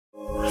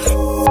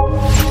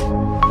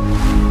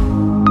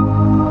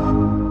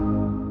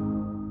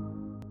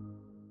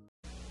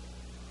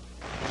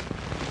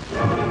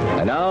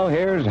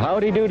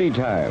Howdy Doody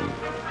time.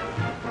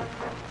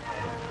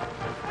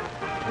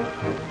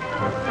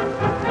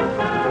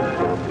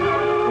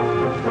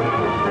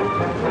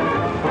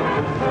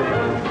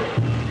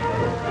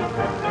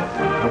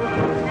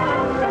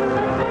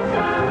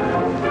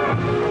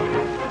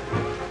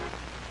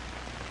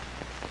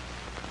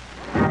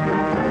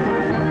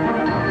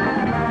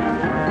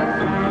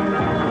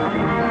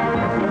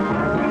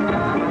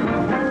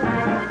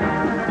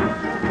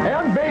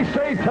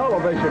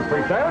 Television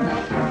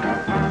presents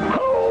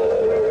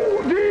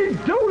Howdy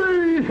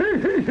Doody!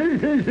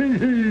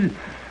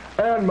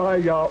 And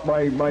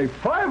my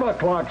 5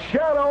 o'clock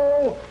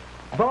shadow,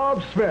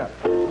 Bob Smith.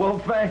 Well,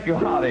 thank you,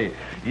 Howdy.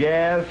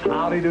 Yes,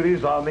 Howdy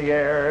Doody's on the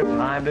air.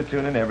 Time to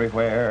tune in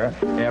everywhere.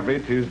 Every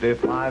Tuesday,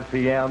 5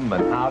 p.m.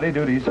 And Howdy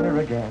Doody's here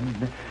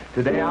again.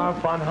 Today our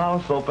fun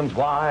house opens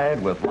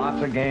wide with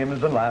lots of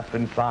games and laughs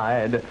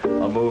inside.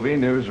 A movie,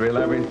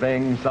 newsreel,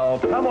 everything. So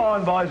come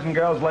on, boys and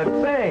girls, let's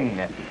sing.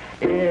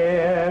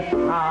 It's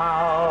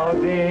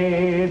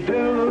Howdy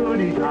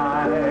Doody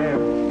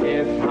time.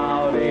 It's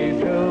Howdy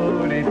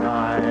Doody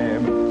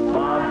time.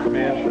 Bob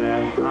Smith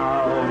and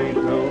Howdy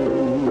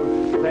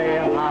Doo say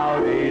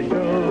howdy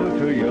do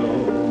to you.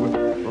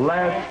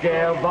 Let's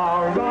give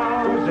our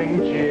rousing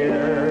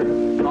cheer,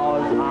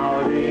 'cause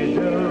Howdy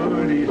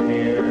Doody's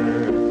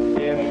here.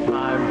 It's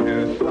time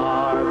to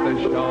start the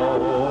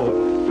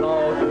show,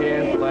 so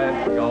kids,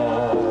 let's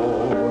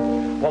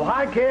go. Well,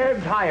 hi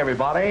kids, hi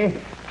everybody.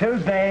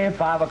 Tuesday,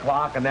 5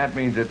 o'clock, and that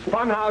means it's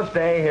Funhouse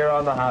Day here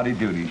on the Howdy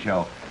Doody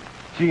Show.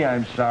 Gee,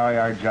 I'm sorry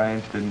our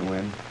Giants didn't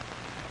win.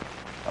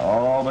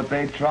 Oh, but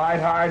they tried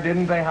hard,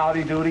 didn't they,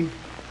 Howdy Doody?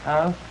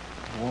 Huh?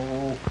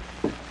 Oh,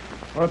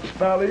 let's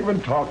not even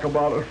talk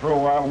about it for a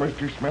while,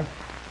 Mr. Smith.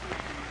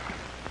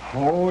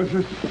 Oh, it's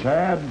a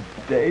sad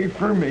day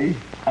for me.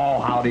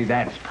 Oh, Howdy,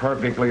 that's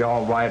perfectly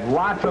all right.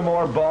 Lots of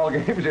more ball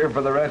games here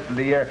for the rest of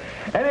the year.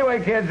 Anyway,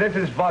 kids, this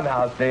is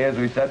Funhouse Day, as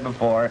we said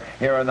before,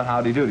 here on the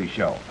Howdy Doody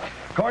Show.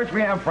 Of course,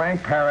 we have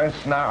Frank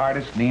Paris and our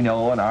artist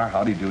Nino and our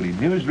Howdy Doody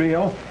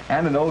newsreel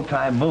and an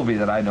old-time movie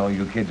that I know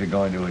you kids are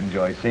going to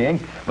enjoy seeing.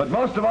 But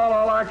most of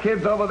all our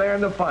kids over there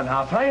in the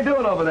Funhouse. How you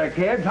doing over there,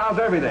 kids? How's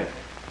everything?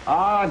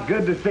 Ah,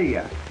 good to see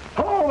you.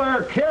 Hello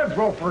there, kids.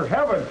 Well, for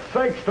heaven's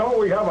sakes, don't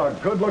we have a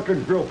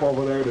good-looking group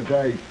over there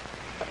today?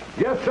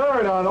 Yes, sir,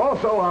 and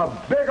also a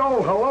big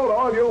old hello to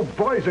all you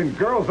boys and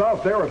girls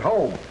out there at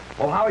home.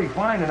 Well, Howdy,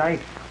 fine, and I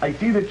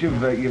see that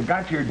you've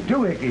got your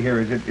doohickey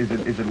here. Is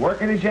it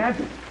working as yet?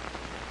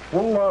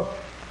 Well,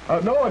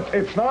 no,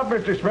 it's not,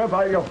 Mr. Smith.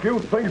 A few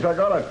things I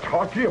gotta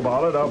talk to you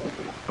about it.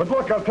 But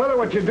look, I'll tell you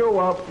what you do.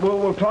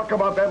 We'll talk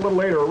about that a little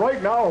later. Right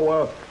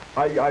now,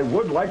 I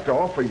would like to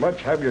awfully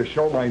much have you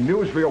show my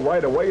newsreel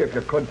right away, if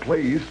you could,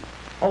 please.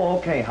 Oh,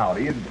 okay,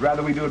 Howdy. You'd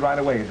rather we do it right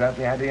away. Is that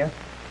the idea?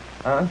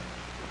 Huh?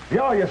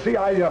 Yeah, you see,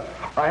 I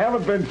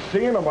haven't been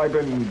seeing them. I've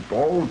been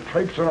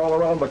traipsing all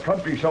around the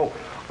country, so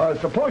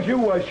suppose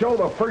you show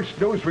the first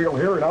newsreel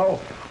here, and I'll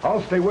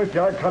stay with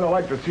you. I'd kind of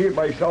like to see it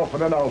myself,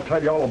 and then I'll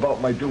tell you all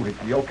about my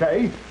doohickey,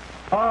 okay?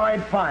 All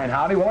right, fine,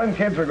 Howdy. Well, then,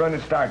 kids, we're going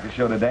to start the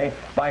show today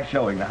by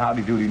showing the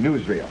Howdy Doody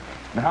newsreel.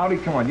 Now, Howdy,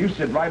 come on, you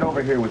sit right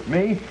over here with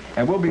me,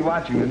 and we'll be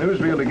watching the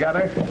newsreel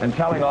together and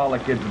telling all the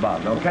kids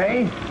about it,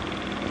 okay?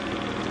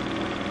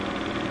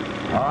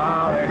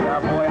 Ah, there's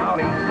our boy,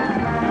 Howdy.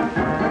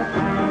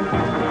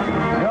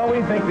 You know,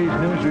 we think these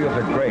newsreels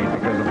are great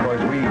because, of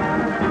course, we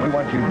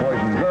want you boys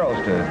and girls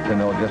to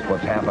know just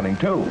what's happening,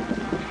 too.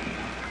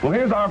 Well,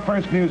 here's our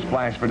first news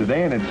flash for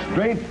today, and it's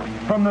straight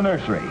from the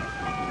nursery.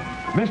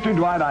 Mr.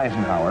 Dwight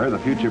Eisenhower, the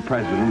future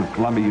president of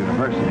Columbia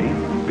University,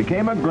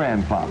 became a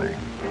grandfather.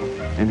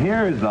 And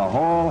here is the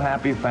whole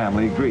happy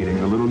family greeting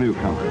the little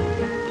newcomer.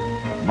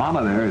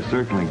 Mama there is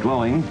certainly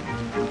glowing.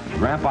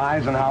 Grandpa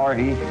Eisenhower,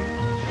 he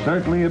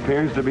certainly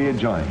appears to be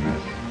enjoying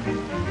this.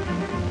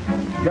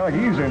 Yeah,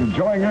 he's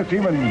enjoying this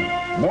even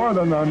more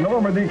than the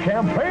Normandy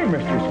campaign,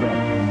 Mr. Smith.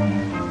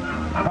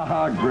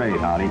 Ah, great,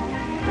 Howdy.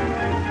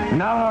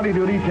 Now Howdy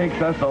Doody takes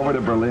us over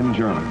to Berlin,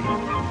 Germany.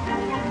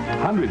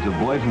 Hundreds of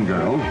boys and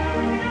girls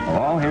are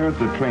all here at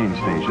the train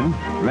station,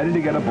 ready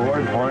to get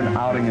aboard for an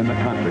outing in the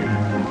country.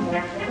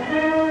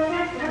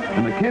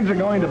 And the kids are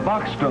going to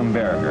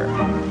Boxstromberger.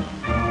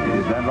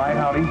 Is that right,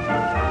 Howdy?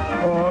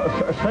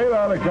 Say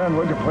that again,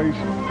 would you, please?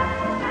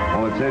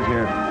 Oh, it says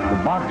here, the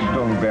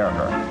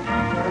Boxstromberger.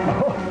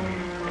 Oh,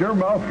 your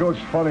mouth goes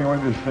funny when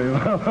you say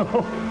that.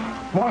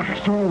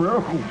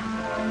 Boxstromberger.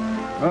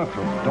 That's a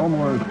dumb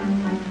word.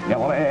 Yeah,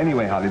 well,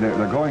 anyway, Howdy,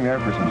 they're going there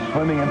for some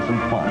swimming and some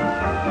fun.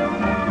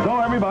 So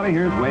everybody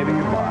here is waving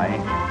goodbye.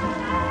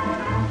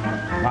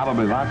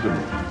 Probably lots of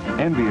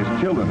envious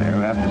children there who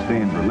have to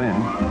stay in Berlin.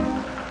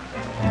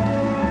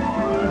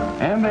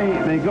 And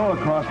they go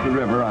across the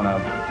river on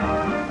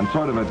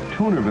sort of a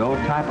Tunerville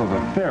type of a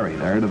ferry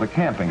there to the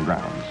camping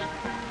grounds.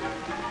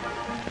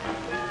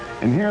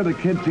 And here the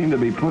kids seem to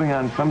be putting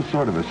on some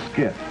sort of a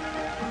skit.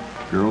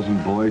 Girls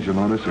and boys, you'll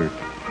notice, are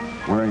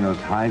wearing those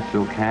high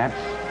silk hats.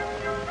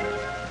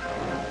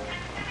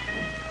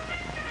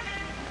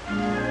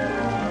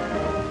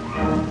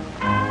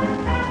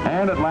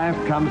 And at last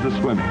comes the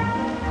swimming.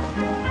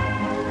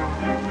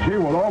 Gee,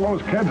 with all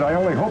those kids, I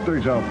only hope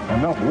there's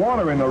enough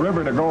water in the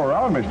river to go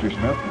around, Mr.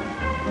 Smith.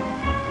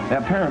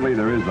 Apparently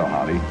there is, though,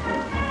 Howdy.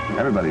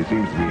 Everybody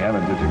seems to be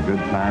having such a good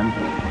time.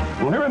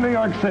 Well, here in New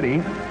York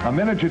City, a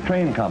miniature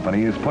train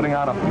company is putting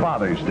out a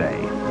Father's Day.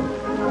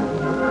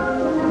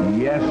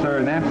 Yes, sir,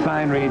 and that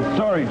sign reads,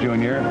 "Sorry,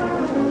 Junior,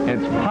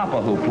 it's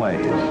Papa who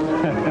plays."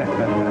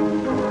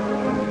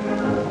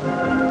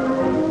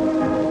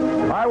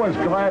 I was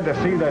glad to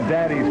see the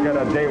daddies get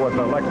a day with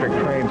electric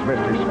trains,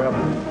 Mr. Smith.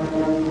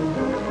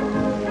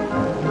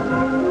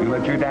 You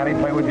let your daddy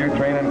play with your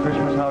train on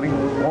Christmas, Howdy?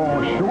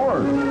 Oh,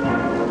 sure.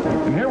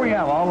 And here we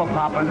have all the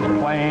papas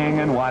playing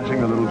and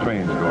watching the little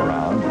trains go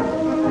around.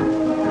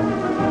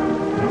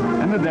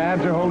 And the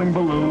dads are holding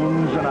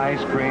balloons and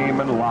ice cream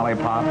and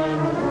lollipops.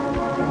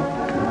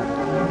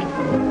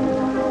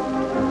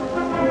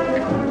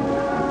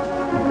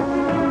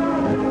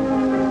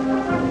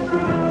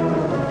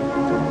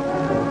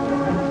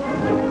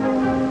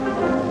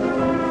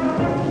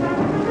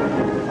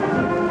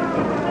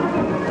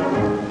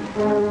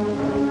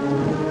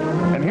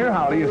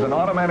 Howdy is an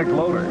automatic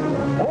loader.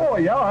 Oh,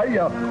 yeah, I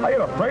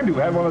had a friend who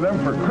had one of them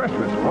for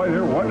Christmas. Boy,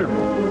 they're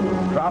wonderful.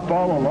 Drop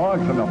all the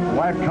logs in a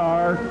flat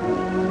car.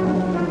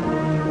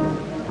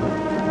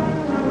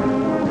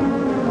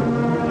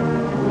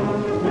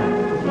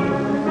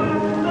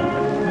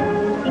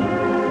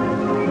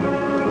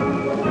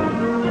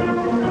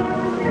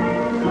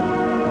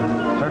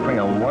 Certainly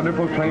a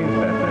wonderful train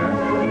set there.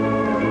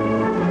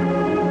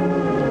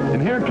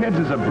 And here, kids,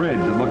 is a bridge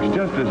that looks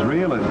just as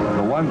real as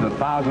the one's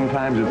 1,000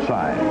 times its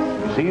size.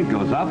 See, it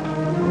goes up,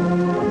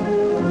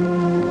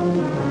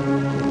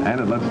 and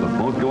it lets the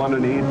boat go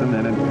underneath, and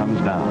then it comes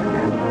down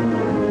again.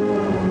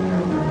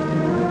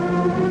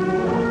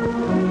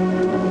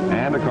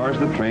 And, of course,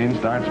 the train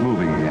starts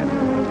moving again.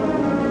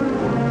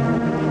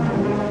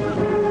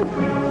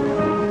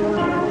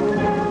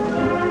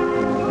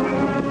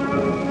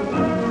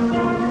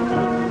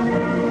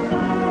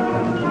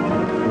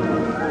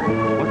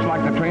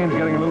 The train's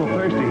getting a little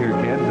thirsty here,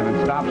 kids, and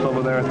it stops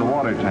over there at the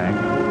water tank.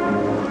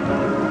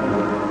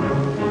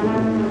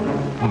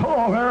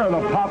 Oh, there are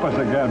the papas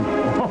again.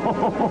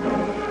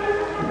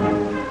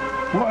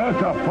 Well,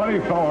 that's a funny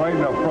fellow right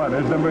in the front,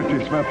 isn't it, Mr.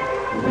 Smith?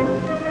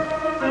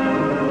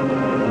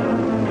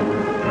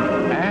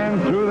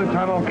 And through the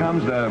tunnel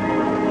comes the...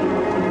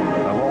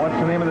 well, what's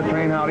the name of the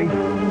train, Howdy?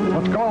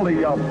 Let's call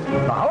the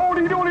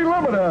Howdy Doody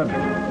Limited.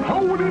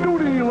 Howdy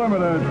Doody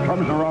Limited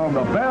comes around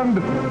the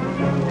bend.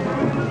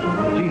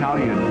 Gee,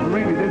 Howdy, you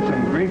really did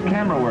some great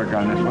camera work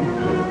on this one.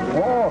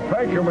 Oh,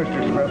 thank you,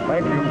 Mr. Smith.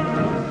 Thank you.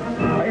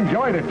 I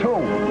enjoyed it, too.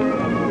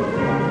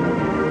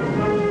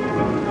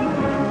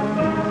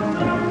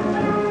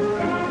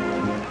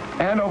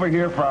 And over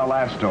here for our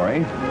last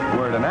story,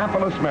 we're at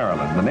Annapolis,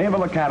 Maryland, the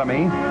Naval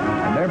Academy,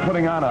 and they're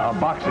putting on a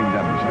boxing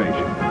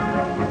demonstration.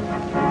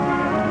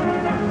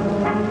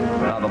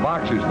 Now, the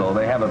boxers, though,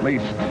 they have at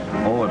least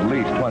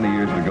 20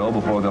 years to go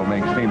before they'll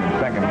make scene in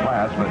second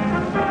class, but...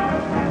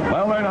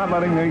 well, they're not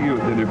letting their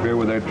youth interfere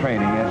with their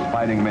training as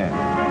fighting men.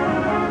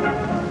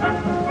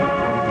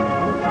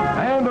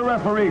 And the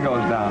referee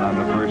goes down on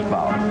the first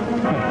bout.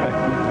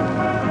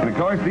 And, of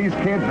course, these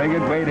kids, they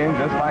get weighed in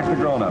just like the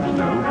grown-ups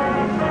do.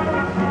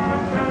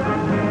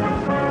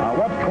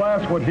 What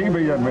class would he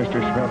be in,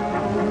 Mr. Smith?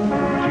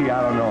 Gee,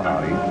 I don't know,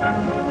 Howdy.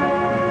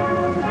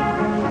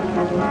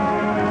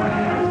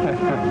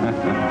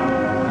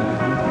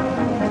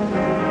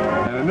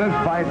 And in this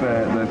fight,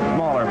 the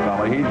smaller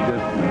fella, he's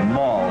just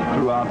mauled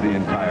throughout the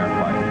entire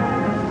fight.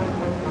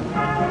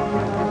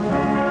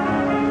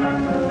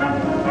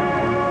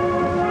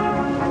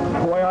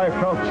 Boy, I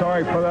felt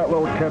sorry for that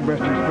little kid, Mr.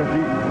 Smith.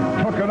 He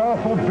took an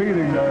awful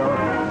beating there.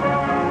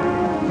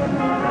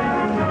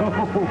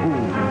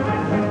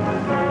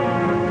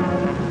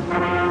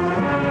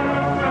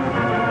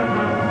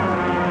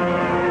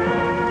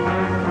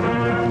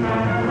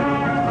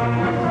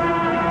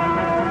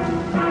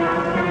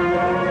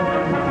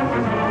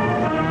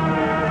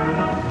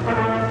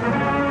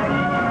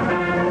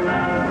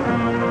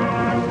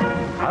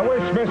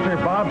 Mr.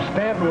 Bob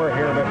Stanton were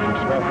here, Mr.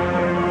 Smith.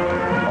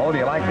 Oh, do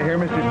you like to hear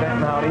Mr.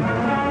 Stanton, Howdy?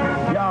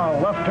 Yeah,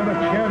 left to the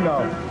chin,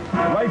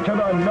 right to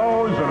the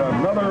nose, and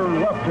another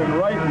left and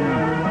right, and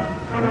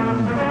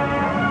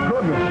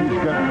goodness, he's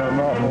getting an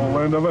awful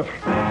end of it.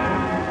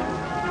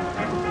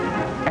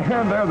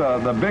 And there,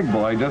 the big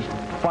boy just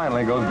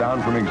finally goes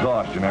down from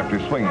exhaustion after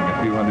swinging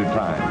a few hundred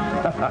times.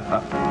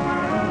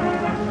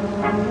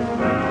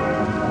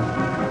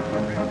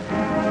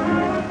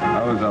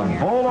 That was a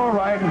bull all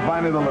right, and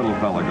finally the little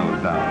fella goes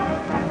down.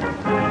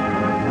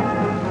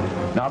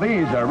 Now,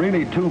 these are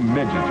really two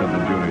midgets of the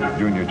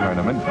junior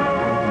tournament.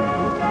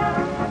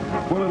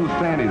 Poor little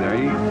Sandy there,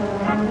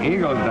 he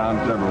goes down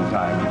several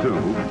times, too.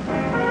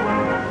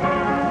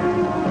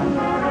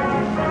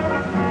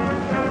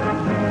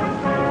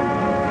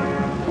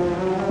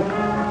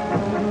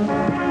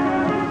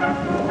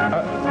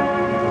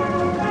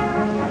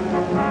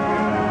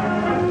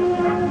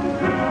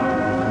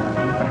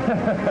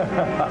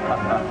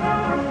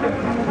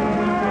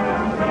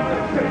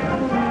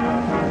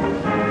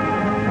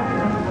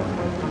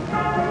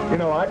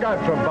 I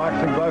got some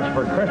boxing gloves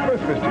for Christmas,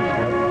 Mr.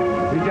 Smith.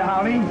 Did you,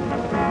 Howdy?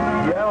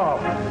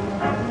 Yeah.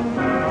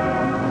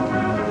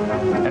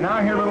 And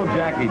now here little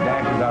Jackie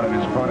dashes out of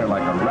his corner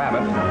like a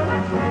rabbit,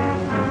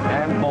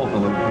 and both the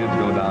little kids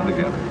go down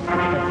together.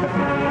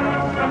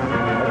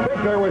 I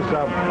think there was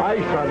some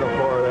ice on the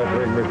floor of that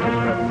ring, Mr.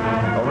 Smith.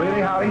 Oh, really,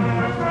 Howdy?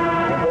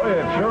 Well, boy,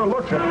 it sure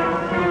looks it.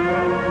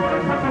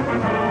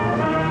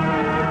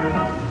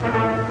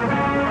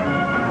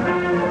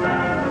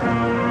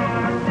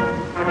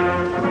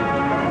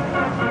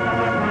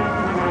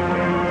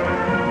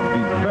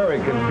 It's very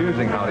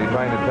confusing, Howdy,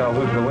 trying to tell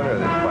who's the winner of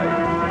this fight.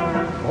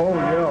 Oh,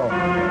 yeah.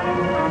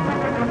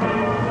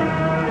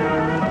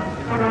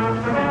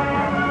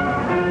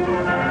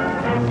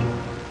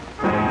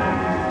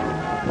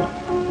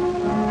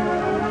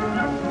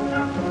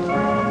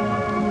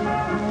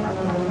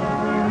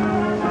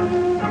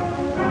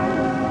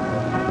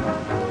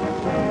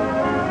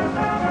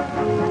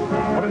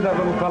 What does that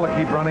little fella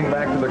keep running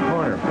back to the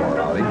corner for,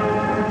 Howdy?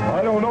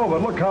 I don't know,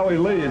 but look how he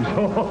leaves.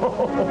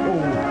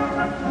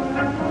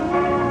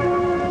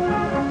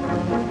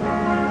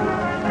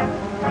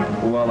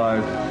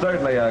 Well,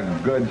 certainly a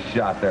good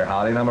shot there,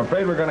 Howdy, and I'm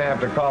afraid we're going to have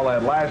to call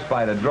that last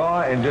fight a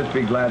draw and just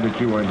be glad that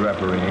you weren't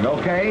refereeing,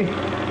 okay?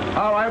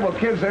 All right, well,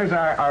 kids, there's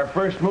our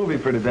first movie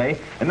for today.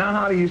 And now,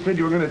 Howdy, you said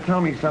you were going to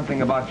tell me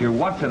something about your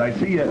what's-it. I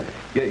see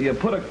you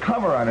put a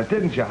cover on it,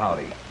 didn't you,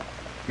 Howdy?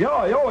 Yeah,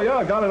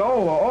 I got it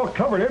all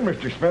covered in,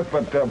 Mr. Smith,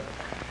 but,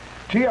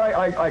 gee,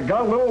 I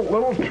got a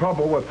little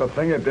trouble with the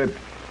thing.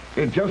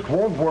 It just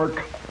won't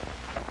work.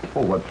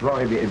 Oh, what's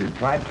wrong? Have you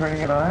tried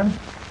turning it on?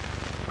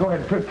 Go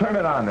ahead, turn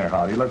it on there,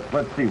 Howdy.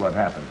 Let's see what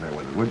happens there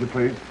with it, would you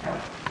please?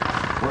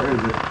 Where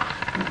is it?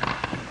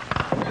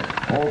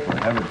 Oh, for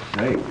heaven's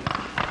sake.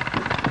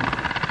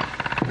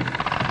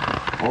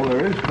 Oh,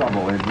 there is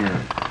trouble in here.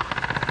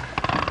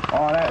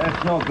 Oh,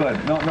 that's no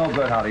good. No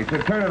good, Howdy.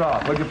 Turn it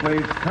off, would you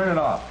please? Turn it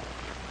off.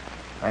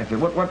 I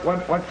said,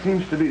 what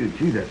seems to be...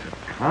 Gee, that's a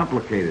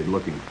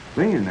complicated-looking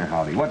thing in there,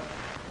 Howdy. What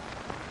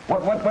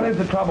is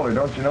the trouble, or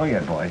don't you know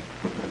yet, boy?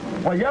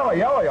 Well, yeah,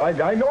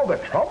 I know the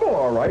trouble,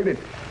 all right.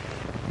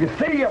 You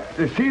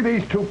see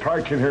these two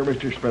parts in here,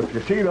 Mr. Smith.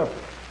 You see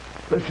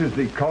this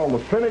is called the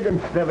Finnegan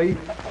snivy.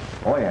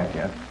 Oh,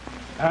 yes.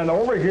 And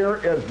over here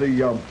is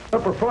the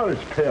upper frontage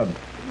pin.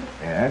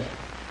 Yes.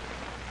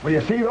 Well,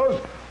 you see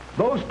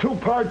those two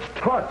parts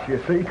touch,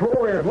 you see. Come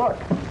over here, look.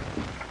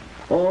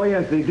 Oh,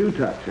 yes, they do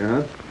touch,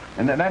 huh?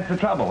 And that's the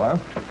trouble, huh?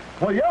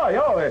 Well,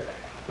 yeah.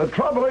 The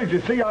trouble is,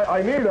 you see,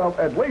 I need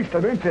at least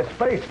an inch of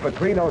space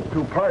between those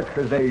two parts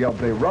because they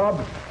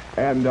rub,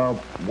 and,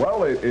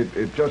 well,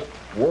 it just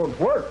won't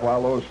work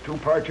while those two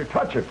parts are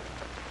touching.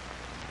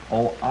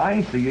 Oh,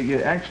 I see.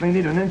 You actually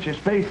need an inch of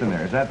space in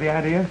there. Is that the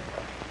idea?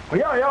 Well,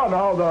 yeah.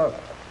 Now,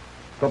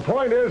 the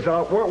point is,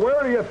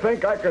 where do you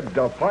think I could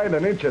find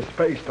an inch of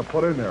space to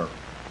put in there?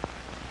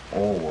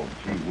 Oh, well,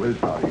 gee whiz,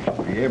 now you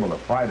should be able to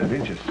find an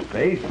inch of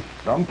space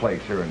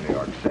someplace here in New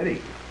York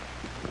City.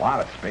 A lot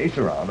of space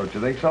around, don't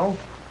you think so?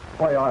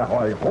 Why,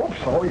 I hope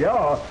so,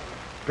 yeah.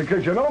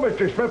 Because, you know,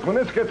 Mr. Smith, when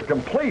this gets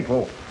complete,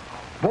 well,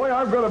 boy,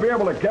 I'm going to be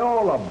able to get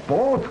all the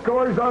ball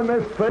scores on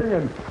this thing,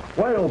 and,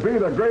 well, it'll be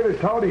the greatest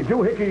howdy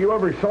doohickey you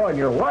ever saw in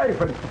your life,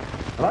 and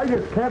I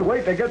just can't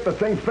wait to get the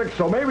thing fixed,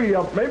 so maybe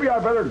I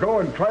better go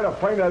and try to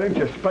find that inch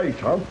of space,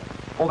 huh?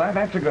 Well,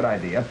 that's a good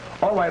idea.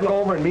 All right, go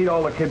over and meet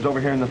all the kids over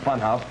here in the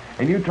funhouse,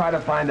 and you try to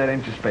find that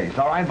inch of space.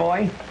 All right,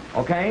 boy?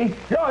 Okay?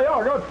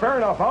 Yeah, good, fair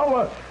enough.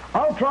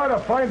 I'll try to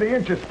find the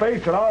inch of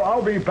space, and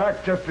I'll be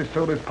back just as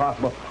soon as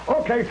possible.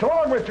 Okay, so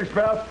long, Mr.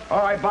 Smith.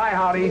 All right, bye,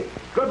 Howdy.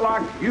 Good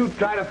luck. You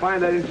try to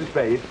find that inch of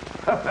space.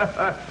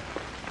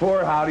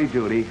 Poor Howdy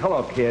Doody.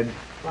 Hello, kids.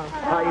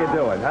 How you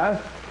doing, huh?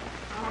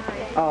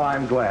 Oh,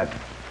 I'm glad.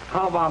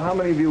 How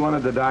many of you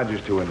wanted the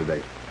Dodgers to win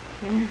today?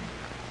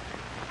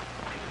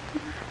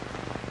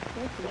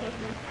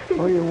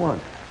 Oh, you won.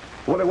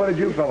 What did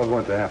you fellas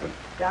want to happen?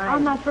 Giants.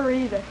 I'm not for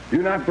either.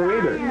 You're not for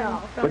either?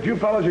 No. But you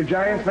fellas are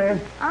Giants fans?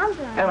 I'm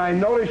Giants. And I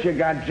notice you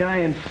got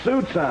Giant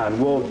suits on.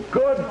 Well,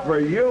 good for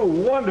you.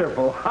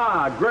 Wonderful.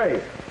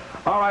 Great.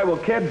 All right, well,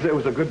 kids, it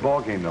was a good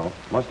ball game, though.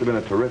 Must have been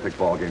a terrific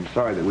ball game.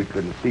 Sorry that we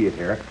couldn't see it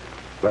here.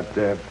 But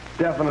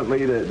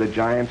definitely the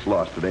Giants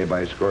lost today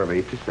by a score of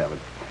 8-7.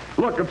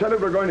 Look, I'll tell you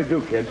what we're going to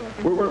do, kids.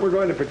 We're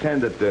going to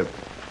pretend that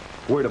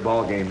we're at a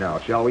ball game now,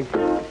 shall we?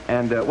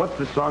 And what's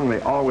the song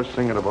they always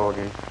sing at a ball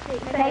game?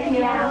 Take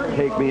me out.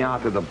 Take me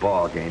out to the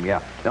ball game,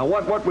 yeah. Now,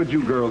 what would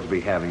you girls be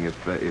having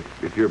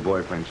if your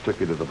boyfriends took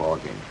you to the ball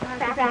game?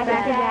 Cracker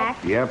Jack.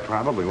 Yeah,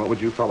 probably. What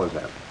would you fellas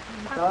have?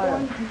 Soda.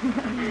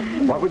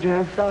 What would you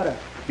have? Soda.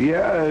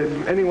 Yeah,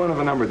 any one of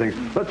a number of things.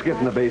 Let's get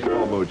in the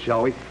baseball mood,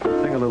 shall we?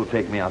 Sing a little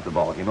Take Me Out to the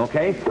Ball Game,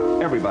 okay?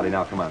 Everybody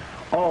now, come on.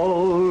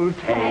 Oh,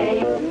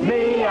 take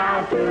me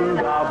out to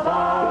the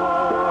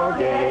ball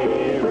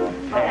game.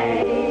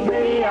 Take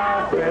me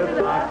out with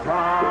the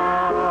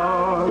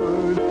crowd.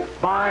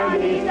 Buy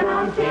me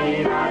some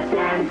peanuts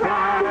and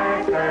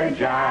Cracker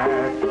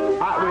Jacks.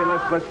 Wait,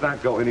 let's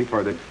not go any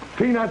further.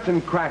 Peanuts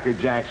and Cracker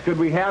Jacks, could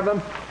we have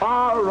them?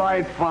 All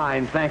right,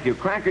 fine, thank you.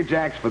 Cracker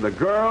Jacks for the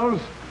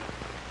girls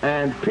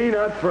And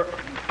peanut for...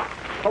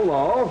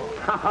 Hello.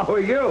 How are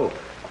you?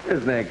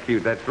 Isn't that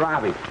cute? That's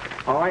Robbie.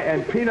 All right,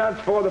 and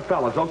peanuts for the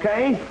fellas,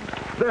 okay?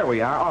 There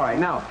we are. All right,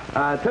 now,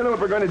 tell you what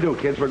we're going to do,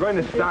 kids. We're going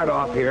to start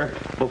off here,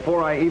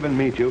 before I even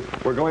meet you,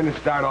 we're going to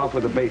start off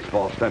with a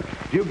baseball stunt.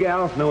 Do you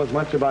gals know as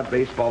much about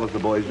baseball as the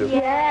boys do?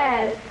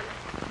 Yes.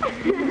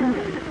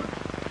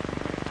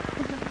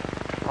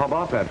 How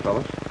about that,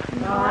 fellas?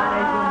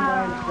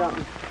 Wow.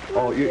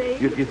 Oh,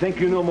 you think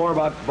you know more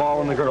about ball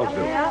than the girls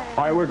do? Yeah.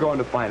 All right, we're going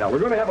to find out. We're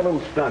going to have a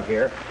little stunt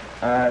here.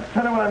 Tell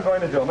you what I'm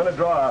going to do. I'm going to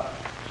draw a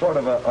sort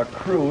of a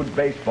crude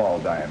baseball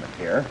diamond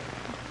here.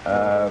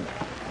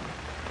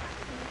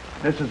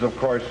 This is, of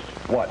course,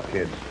 what,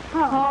 kids?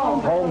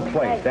 Home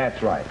plate.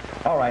 That's right.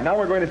 All right, now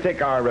we're going to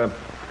take our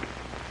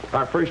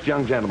first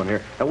young gentleman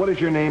here. Now, what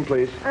is your name,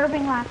 please?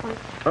 Irving Lockwood.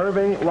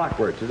 Irving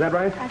Lockworth. Is that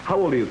right? How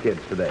old are you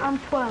kids today? I'm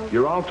 12.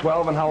 You're all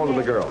 12, and how old are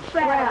the girls?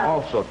 12.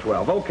 Also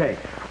 12. Okay.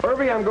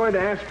 Irving, I'm going to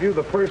ask you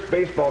the first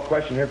baseball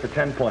question here for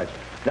 10 points.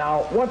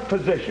 Now, what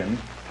position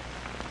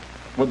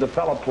would the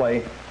fella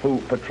play who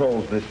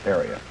patrols this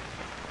area?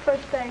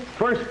 First base.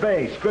 First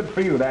base. Good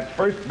for you. That's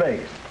first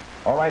base.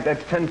 All right,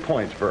 that's 10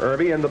 points for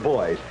Irving and the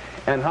boys.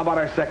 And how about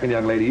our second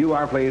young lady? You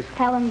are, please?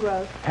 Helen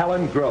Gross.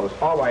 Helen Gross.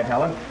 All right,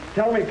 Helen.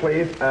 Tell me,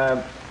 please,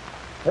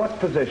 what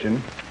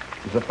position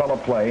does the fellow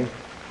play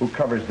who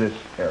covers this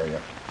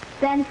area?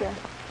 Center.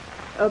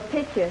 Or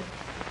pitcher.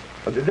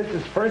 This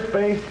is first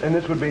base, and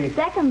this would be...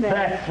 Second base.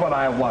 That's what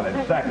I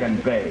wanted,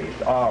 second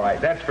base. All right,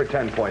 that's for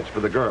 10 points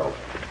for the girls.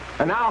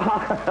 And now,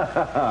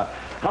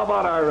 how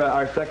about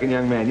our second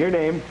young man? Your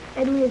name?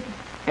 Ed Lizzie.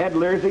 Ed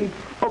Lersey?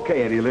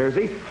 Okay, Eddie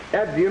Lersey.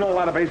 Ed, do you know a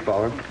lot of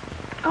baseball, huh?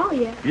 Oh,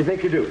 yeah. You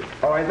think you do?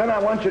 All right, then I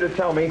want you to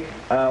tell me,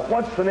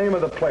 what's the name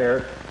of the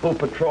player who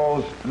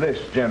patrols this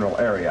general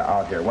area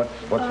out here? What's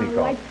he called?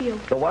 Right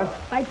field. The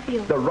what? Right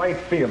field. The right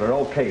fielder.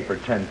 Okay, for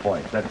 10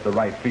 points. That's the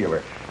right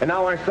fielder. And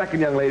now our second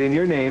young lady, and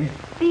your name?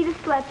 Theta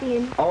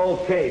Slepian.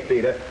 Okay,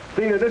 Theta.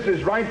 Theta, this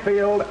is right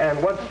field,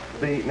 and what's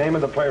the name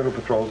of the player who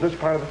patrols this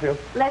part of the field?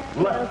 Left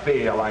field. Left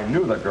field. I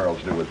knew the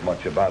girls knew as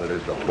much about it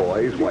as the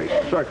boys. Why,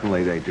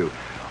 certainly they do.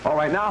 All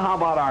right, now how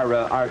about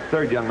our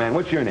third young man?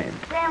 What's your name?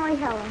 Stanley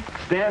Heller.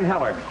 Stan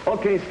Heller.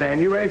 Okay, Stan,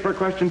 you ready for a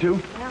question, too?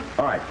 Yeah.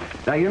 All right.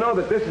 Now, you know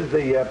that this is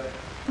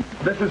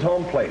this is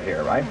home plate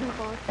here, right?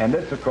 And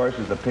this, of course,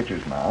 is the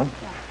pitcher's mound.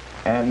 Yeah.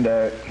 And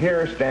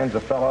here stands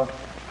a fella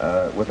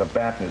with a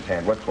bat in his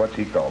hand. What's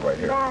he called right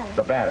here? Batter.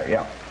 The batter,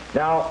 yeah.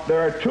 Now, there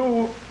are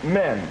two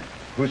men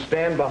who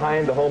stand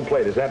behind the home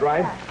plate. Is that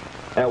right?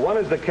 Yeah. One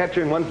is the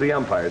catcher and one's the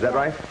umpire. Is that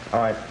right?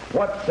 All right.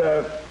 What's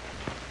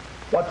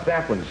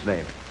that one's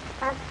name?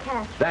 That's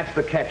catch. That's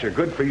the catcher.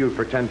 Good for you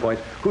for 10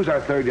 points. Who's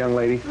our third young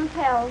lady? Ruth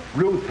Held.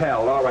 Ruth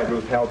Held. All right,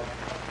 Ruth Held.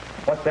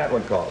 What's that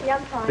one called? The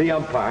umpire. The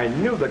umpire. I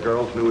knew the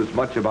girls knew as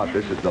much about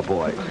this as the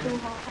boys.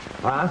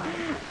 Huh?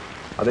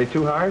 Are they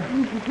too hard?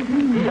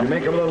 You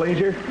make them a little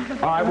easier?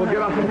 All right, we'll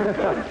get on.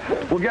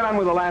 We'll get on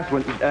with the last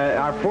one.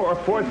 Our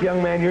fourth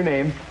young man, your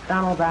name?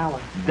 Donald Allen.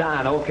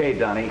 Don. Okay,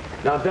 Donnie.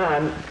 Now,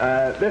 Don,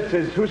 this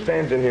is, who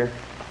stands in here?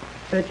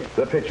 Pitcher.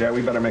 The pitcher.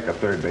 We better make a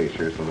third base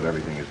here so that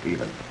everything is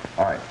even.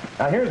 All right.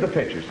 Now, here's the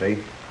pitcher,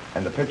 see?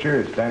 And the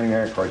pitcher is standing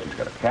there. Of course, he's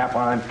got a cap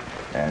on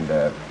and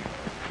a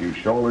few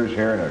shoulders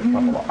here and a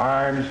couple of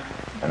arms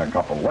and a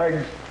couple of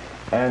legs.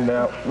 And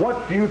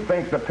what do you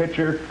think the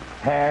pitcher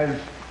has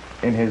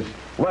in his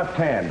left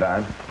hand,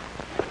 Don?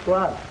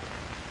 Glove.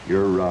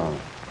 You're wrong.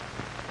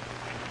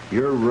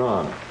 You're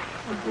wrong.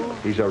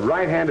 He's a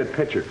right-handed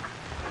pitcher.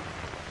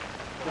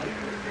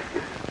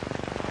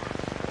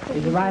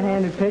 He's a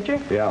right-handed pitcher?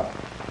 Yeah.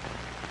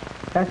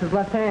 That's his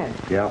left hand.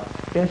 Yeah.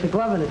 There's a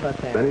glove in his left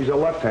hand. Then he's a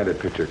left-handed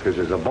pitcher because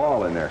there's a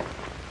ball in there.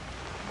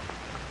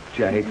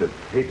 Gee, I hate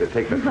to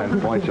take the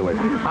 10 points away.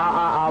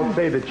 I'll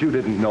say that you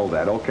didn't know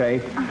that, okay?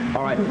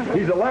 All right.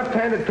 He's a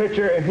left-handed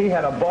pitcher, and he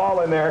had a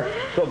ball in there,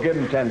 so give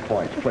him 10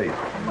 points, please.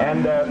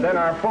 And then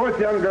our fourth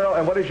young girl,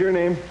 and what is your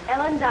name?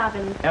 Ellen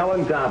Dobbins.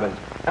 Ellen Dobbins.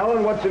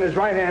 Ellen, what's in his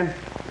right hand?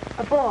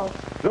 A ball.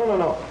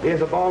 No. He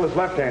has a ball in his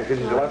left hand because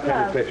he's a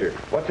left-handed glove. pitcher.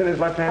 What's in his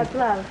left A hand?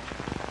 glove.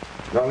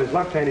 No, in his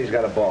left hand, he's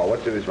got a ball.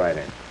 What's in his right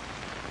hand?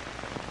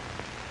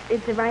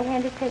 It's a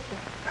right-handed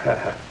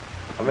pitcher.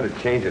 I'm going to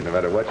change it no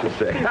matter what you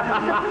say.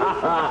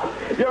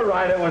 You're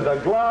right. It was a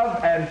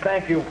glove, and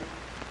thank you.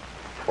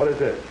 What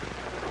is it?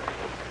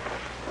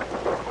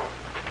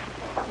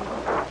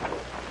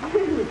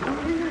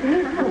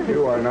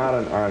 You are not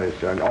an artist,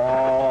 son.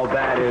 Oh,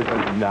 that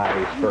isn't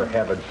nice, for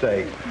heaven's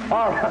sake.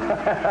 All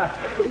right.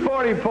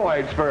 40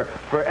 points for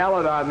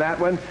Ellen on that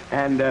one.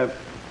 And,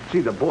 see,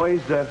 the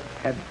boys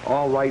had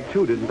all right,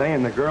 too, didn't they?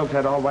 And the girls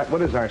had all right.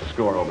 What is our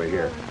score over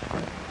here?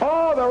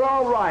 Oh, they're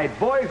all right.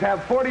 Boys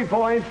have 40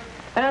 points,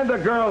 and the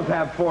girls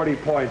have 40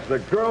 points. The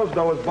girls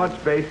know as much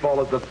baseball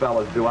as the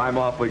fellas do. I'm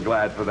awfully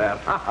glad for that.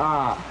 Ha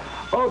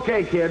ha.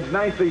 Okay, kids,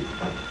 nicely...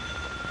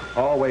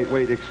 Oh,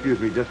 wait,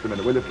 excuse me just a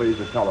minute. Will you please,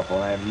 the telephone?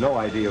 I have no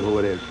idea who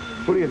it is.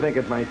 Who do you think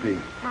it might be?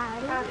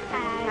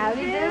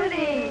 Howdy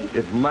Doody.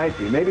 It might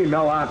be. Maybe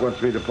Mel Ott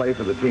wants me to play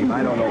for the team.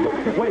 I don't know.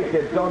 Wait,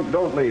 kids,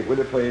 don't leave, will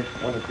you please?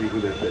 I want to see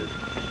who this is.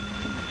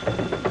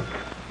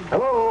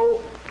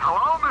 Hello?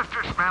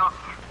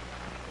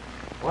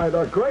 By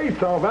the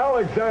grace of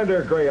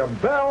Alexander Graham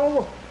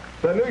Bell,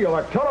 the New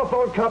York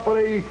Telephone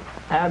Company,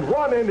 and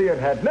one Indian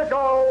head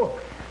nickel,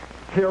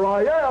 here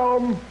I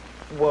am.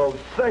 Well,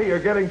 say, you're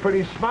getting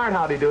pretty smart,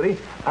 Howdy Doody.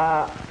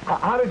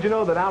 How did you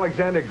know that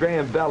Alexander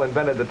Graham Bell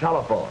invented the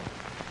telephone?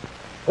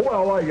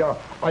 Well,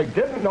 I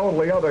didn't know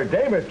the other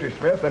day, Mr.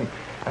 Smith,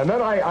 and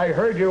then I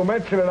heard you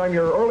mention it on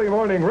your early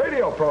morning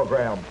radio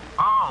program.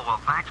 Oh,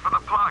 well, thanks for the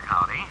plug,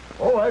 Howdy.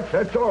 Oh,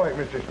 that's all right,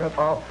 Mr. Smith.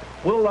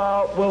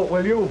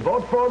 Will you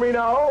vote for me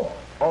now?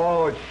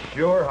 Oh,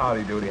 sure,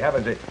 Howdy Doody.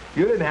 Heavens,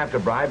 you didn't have to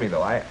bribe me,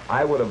 though.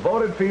 I would have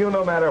voted for you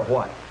no matter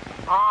what.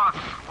 Oh,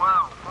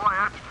 swell. Boy,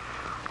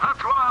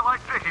 that's what I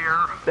like to hear.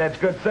 That's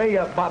good. Say,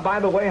 by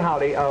the way,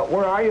 Howdy,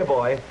 where are you,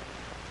 boy?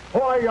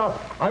 Oh,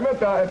 I'm at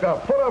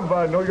the foot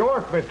of New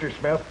York, Mr.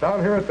 Smith.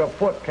 Down here at the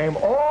foot. Came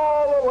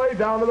all the way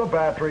down to the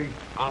Battery.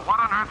 Well, what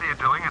on earth are you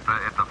doing at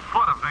the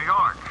foot of New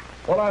York?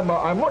 Well,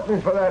 I'm looking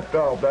for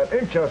that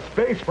inch of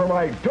space for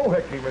my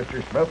doohickey,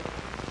 Mr. Smith.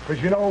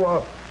 Because, you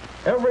know,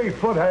 every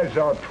foot has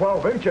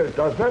 12 inches,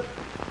 doesn't it?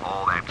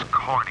 Oh, that's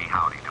corny,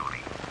 Howdy Doody.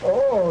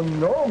 Oh,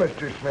 no,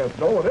 Mr. Smith.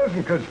 No, it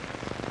isn't,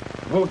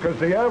 because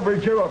the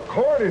average ear of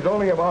corn is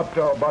only about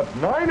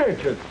 9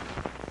 inches.